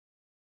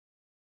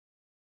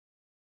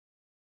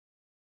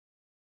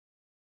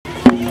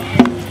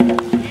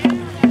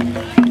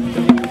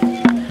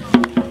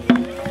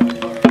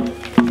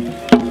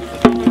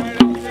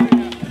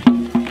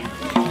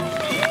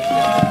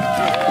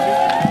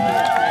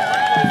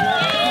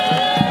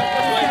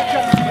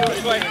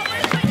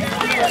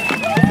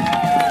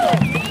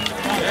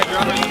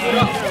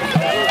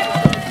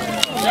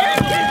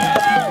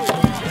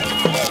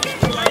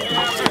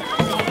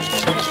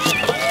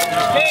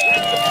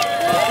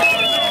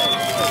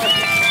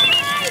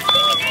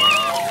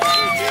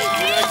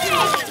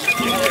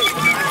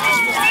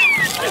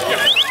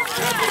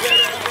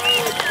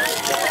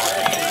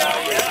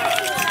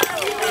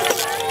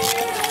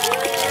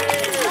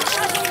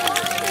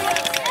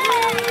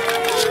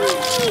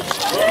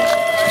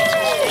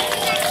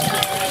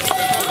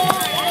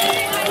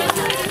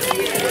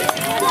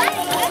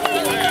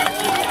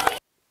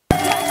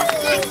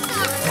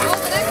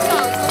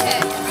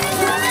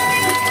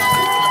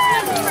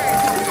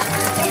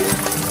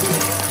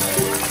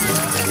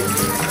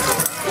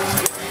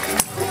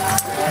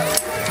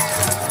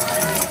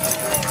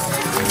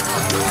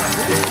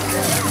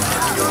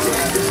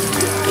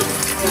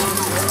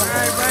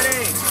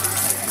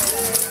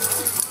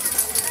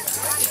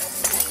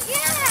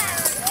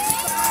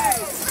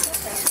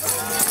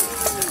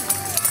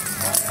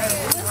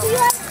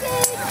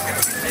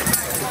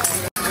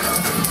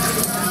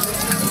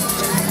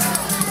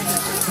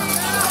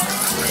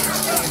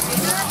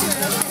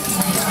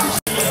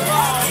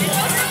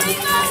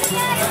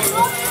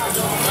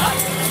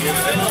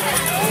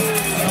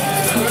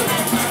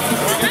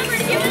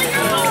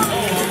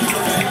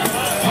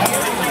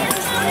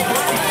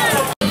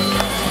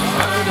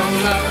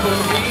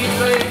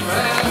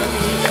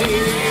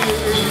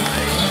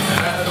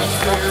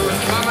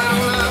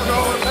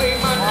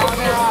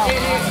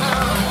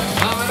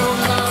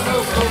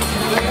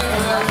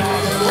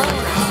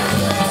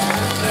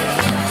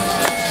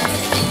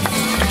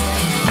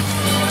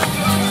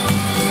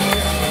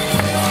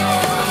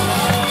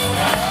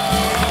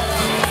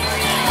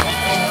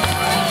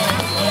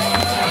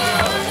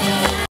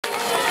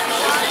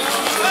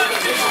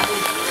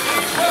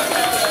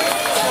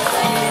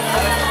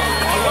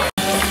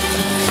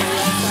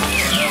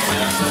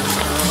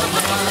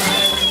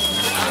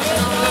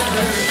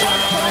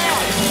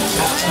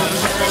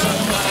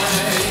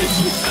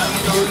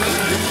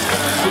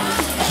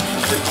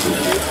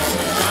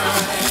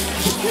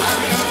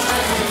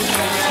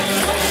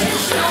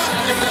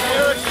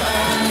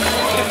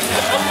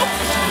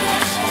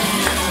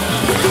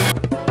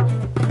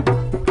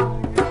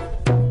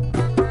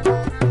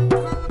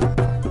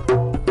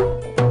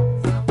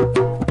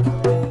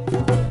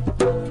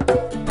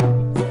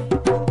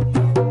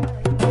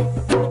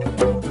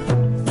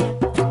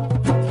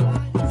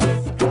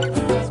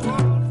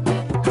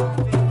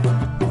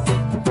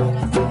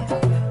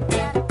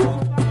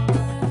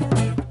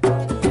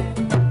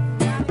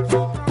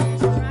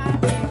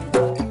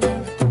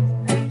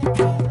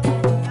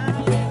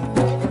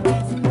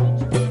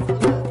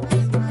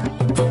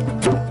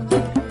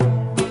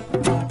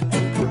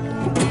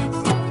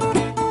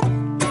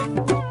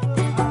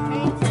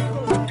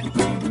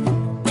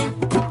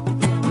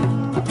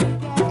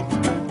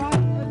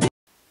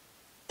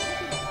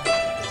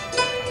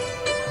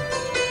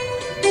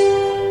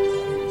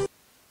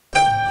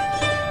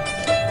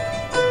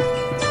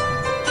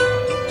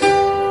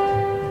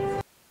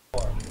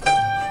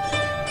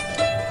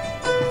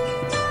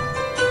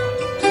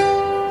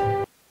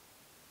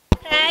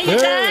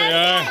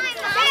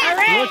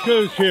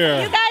is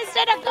here. You guys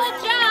did a good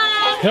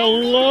job.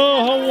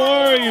 Hello, how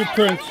are you,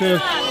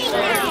 Princess?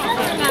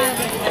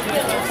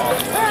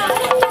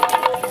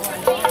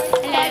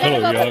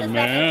 Hello, young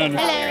man.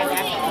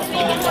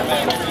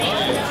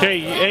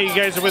 Hey, you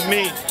guys are with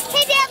me.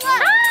 Hey, Dad,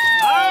 look.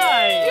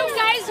 Hi. You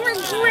guys were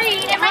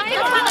great. Am I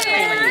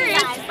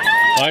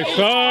I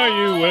saw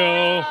you,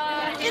 Will.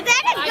 Is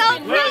that a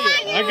GoPro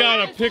on you? I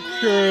got a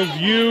picture of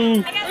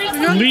you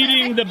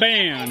leading the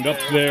band up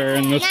there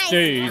in the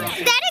stage.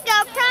 Is that a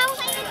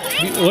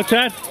GoPro? What's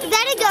that? Is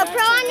that a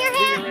GoPro on your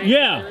head?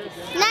 Yeah.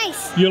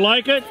 Nice. You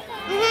like it?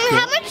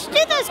 How much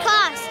do those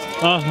cost?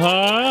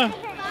 Uh-huh.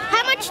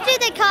 How much do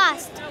they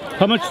cost?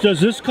 How much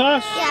does this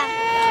cost?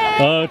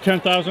 Yeah.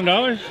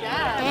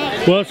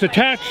 $10,000? Well, it's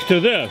attached to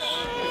this.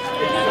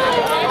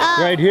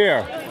 Right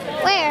here.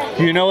 Where?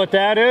 Do you know what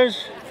that is?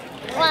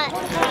 What?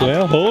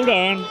 Well, hold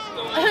on.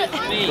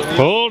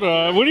 Hold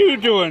on. What are you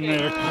doing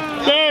there?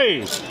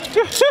 Hey!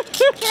 Can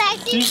I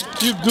see?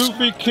 You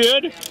goofy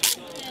kid.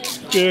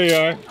 There you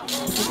are.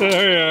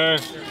 There you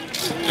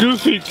are.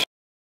 Goofy kid.